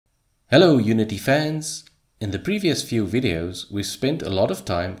Hello Unity fans! In the previous few videos we've spent a lot of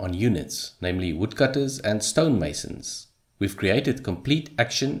time on units, namely woodcutters and stonemasons. We've created complete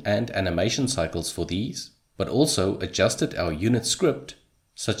action and animation cycles for these, but also adjusted our unit script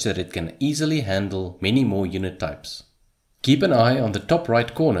such that it can easily handle many more unit types. Keep an eye on the top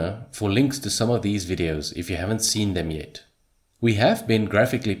right corner for links to some of these videos if you haven't seen them yet. We have been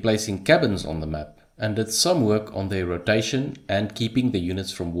graphically placing cabins on the map and did some work on their rotation and keeping the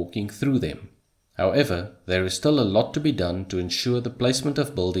units from walking through them. However, there is still a lot to be done to ensure the placement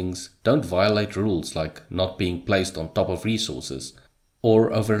of buildings don't violate rules like not being placed on top of resources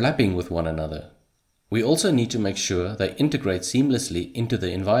or overlapping with one another. We also need to make sure they integrate seamlessly into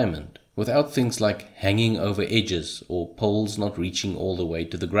the environment without things like hanging over edges or poles not reaching all the way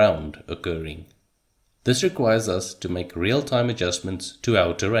to the ground occurring. This requires us to make real-time adjustments to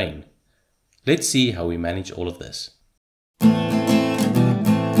our terrain. Let's see how we manage all of this.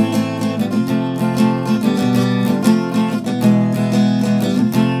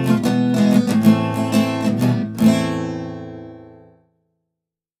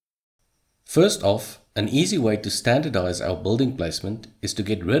 First off, an easy way to standardize our building placement is to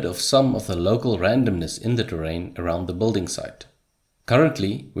get rid of some of the local randomness in the terrain around the building site.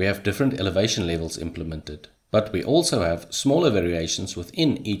 Currently, we have different elevation levels implemented, but we also have smaller variations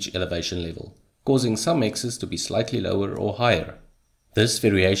within each elevation level, causing some hexes to be slightly lower or higher. This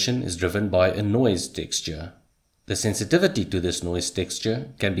variation is driven by a noise texture. The sensitivity to this noise texture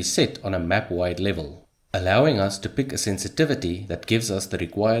can be set on a map-wide level, allowing us to pick a sensitivity that gives us the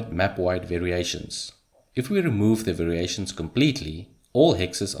required map-wide variations. If we remove the variations completely, all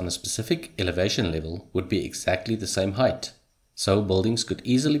hexes on a specific elevation level would be exactly the same height, so buildings could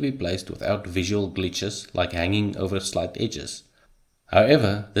easily be placed without visual glitches like hanging over slight edges.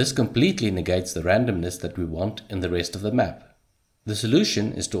 However, this completely negates the randomness that we want in the rest of the map. The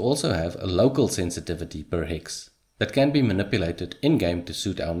solution is to also have a local sensitivity per hex that can be manipulated in-game to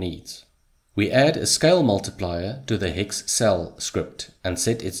suit our needs. We add a scale multiplier to the hex cell script and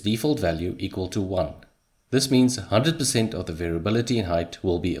set its default value equal to 1. This means 100% of the variability in height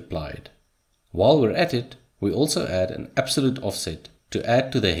will be applied. While we're at it, we also add an absolute offset to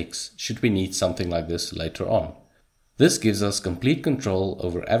add to the hex should we need something like this later on. This gives us complete control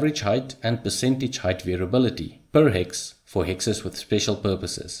over average height and percentage height variability per hex for hexes with special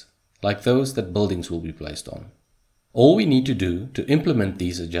purposes, like those that buildings will be placed on. All we need to do to implement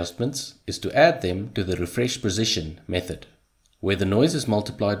these adjustments is to add them to the refresh position method. Where the noise is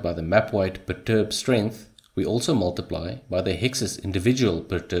multiplied by the map-wide perturb strength, we also multiply by the hex's individual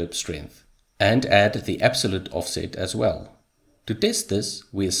perturb strength, and add the absolute offset as well. To test this,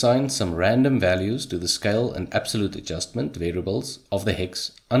 we assign some random values to the scale and absolute adjustment variables of the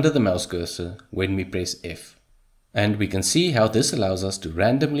hex under the mouse cursor when we press F. And we can see how this allows us to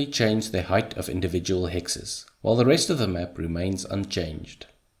randomly change the height of individual hexes, while the rest of the map remains unchanged.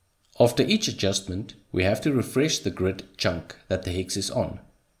 After each adjustment, we have to refresh the grid chunk that the hex is on,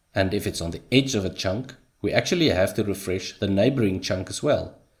 and if it's on the edge of a chunk, we actually have to refresh the neighboring chunk as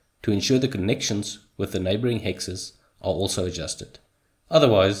well, to ensure the connections with the neighboring hexes are also adjusted.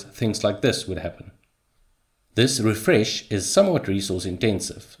 Otherwise, things like this would happen. This refresh is somewhat resource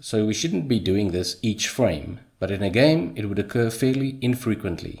intensive, so we shouldn't be doing this each frame, but in a game it would occur fairly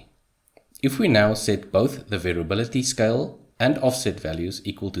infrequently. If we now set both the variability scale and offset values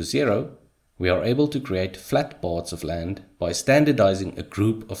equal to 0, we are able to create flat parts of land by standardizing a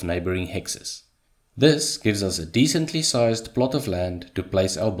group of neighboring hexes. This gives us a decently sized plot of land to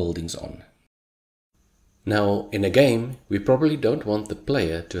place our buildings on. Now, in a game, we probably don't want the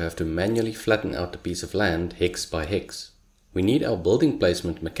player to have to manually flatten out a piece of land hex by hex. We need our building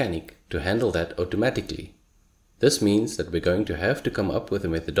placement mechanic to handle that automatically. This means that we're going to have to come up with a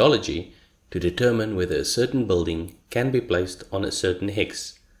methodology to determine whether a certain building can be placed on a certain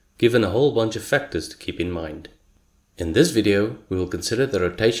hex, given a whole bunch of factors to keep in mind. In this video, we will consider the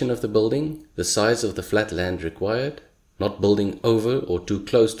rotation of the building, the size of the flat land required, not building over or too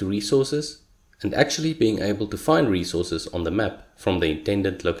close to resources, and actually being able to find resources on the map from the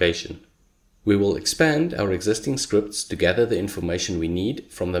intended location. We will expand our existing scripts to gather the information we need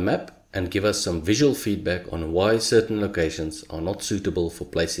from the map and give us some visual feedback on why certain locations are not suitable for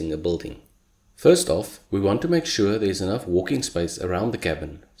placing a building. First off, we want to make sure there is enough walking space around the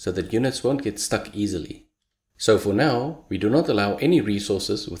cabin so that units won't get stuck easily. So for now, we do not allow any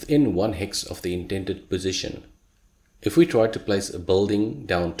resources within one hex of the intended position. If we try to place a building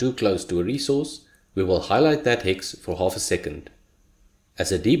down too close to a resource, we will highlight that hex for half a second.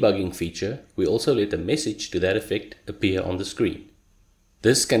 As a debugging feature, we also let a message to that effect appear on the screen.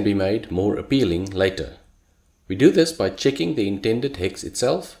 This can be made more appealing later. We do this by checking the intended hex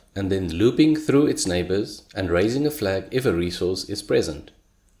itself and then looping through its neighbors and raising a flag if a resource is present.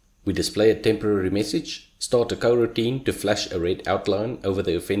 We display a temporary message, start a coroutine to flash a red outline over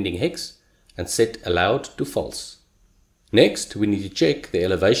the offending hex, and set allowed to false. Next, we need to check the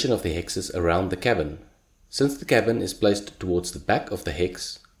elevation of the hexes around the cabin. Since the cabin is placed towards the back of the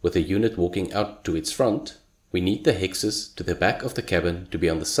hex, with the unit walking out to its front, we need the hexes to the back of the cabin to be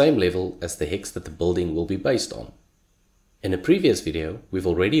on the same level as the hex that the building will be based on. In a previous video, we've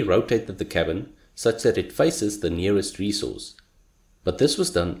already rotated the cabin such that it faces the nearest resource, but this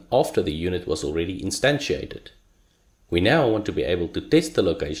was done after the unit was already instantiated. We now want to be able to test the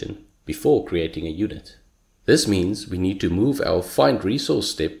location before creating a unit. This means we need to move our find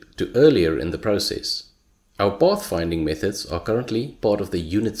resource step to earlier in the process. Our pathfinding methods are currently part of the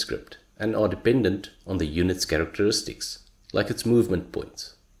unit script and are dependent on the unit's characteristics, like its movement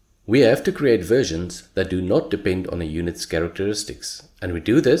points. We have to create versions that do not depend on a unit's characteristics, and we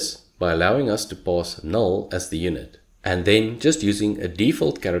do this by allowing us to pass null as the unit, and then just using a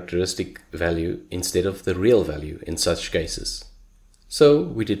default characteristic value instead of the real value in such cases. So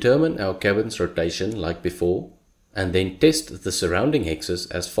we determine our cabin's rotation like before, and then test the surrounding hexes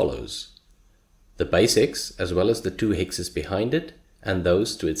as follows. The base hex, as well as the two hexes behind it, and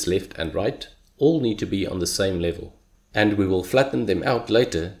those to its left and right, all need to be on the same level. And we will flatten them out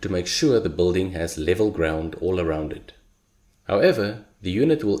later to make sure the building has level ground all around it. However, the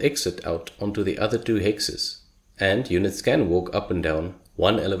unit will exit out onto the other two hexes, and units can walk up and down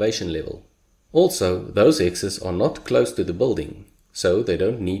one elevation level. Also, those hexes are not close to the building, so they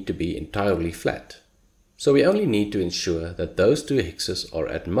don't need to be entirely flat. So we only need to ensure that those two hexes are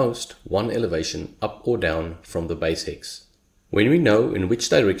at most one elevation up or down from the base hex. When we know in which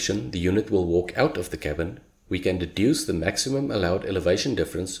direction the unit will walk out of the cabin, we can deduce the maximum allowed elevation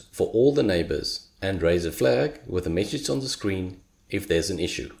difference for all the neighbors and raise a flag with a message on the screen if there's an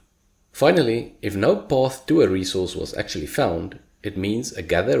issue. Finally, if no path to a resource was actually found, it means a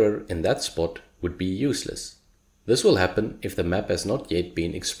gatherer in that spot would be useless. This will happen if the map has not yet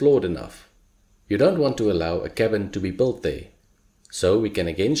been explored enough. You don't want to allow a cabin to be built there, so we can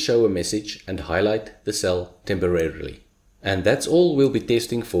again show a message and highlight the cell temporarily. And that's all we'll be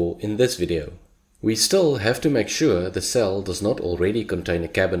testing for in this video. We still have to make sure the cell does not already contain a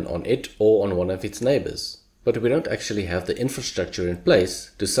cabin on it or on one of its neighbors, but we don't actually have the infrastructure in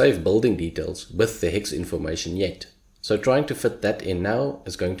place to save building details with the hex information yet. So trying to fit that in now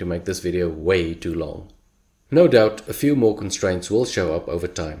is going to make this video way too long. No doubt a few more constraints will show up over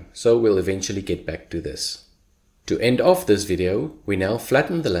time, so we'll eventually get back to this. To end off this video, we now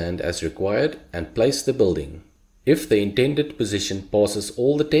flatten the land as required and place the building. If the intended position passes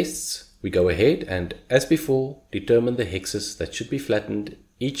all the tests, we go ahead and, as before, determine the hexes that should be flattened,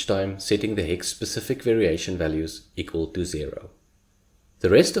 each time setting the hex specific variation values equal to 0. The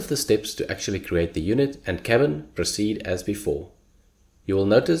rest of the steps to actually create the unit and cabin proceed as before. You will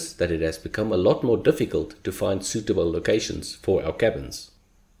notice that it has become a lot more difficult to find suitable locations for our cabins.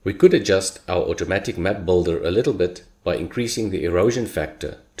 We could adjust our automatic map builder a little bit by increasing the erosion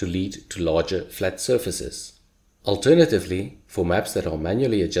factor to lead to larger flat surfaces. Alternatively, for maps that are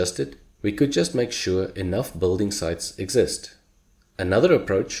manually adjusted, we could just make sure enough building sites exist. Another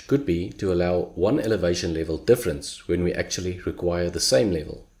approach could be to allow one elevation level difference when we actually require the same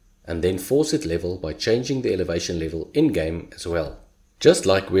level, and then force it level by changing the elevation level in-game as well, just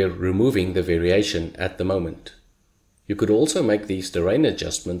like we're removing the variation at the moment. You could also make these terrain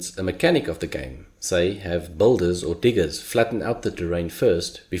adjustments a mechanic of the game, say have builders or diggers flatten out the terrain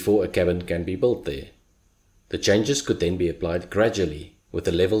first before a cabin can be built there. The changes could then be applied gradually, with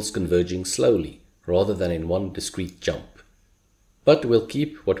the levels converging slowly, rather than in one discrete jump. But we'll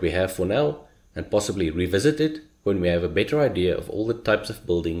keep what we have for now, and possibly revisit it when we have a better idea of all the types of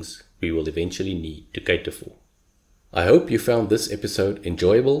buildings we will eventually need to cater for. I hope you found this episode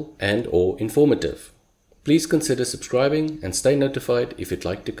enjoyable and/or informative. Please consider subscribing and stay notified if you'd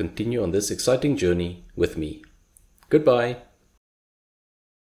like to continue on this exciting journey with me. Goodbye.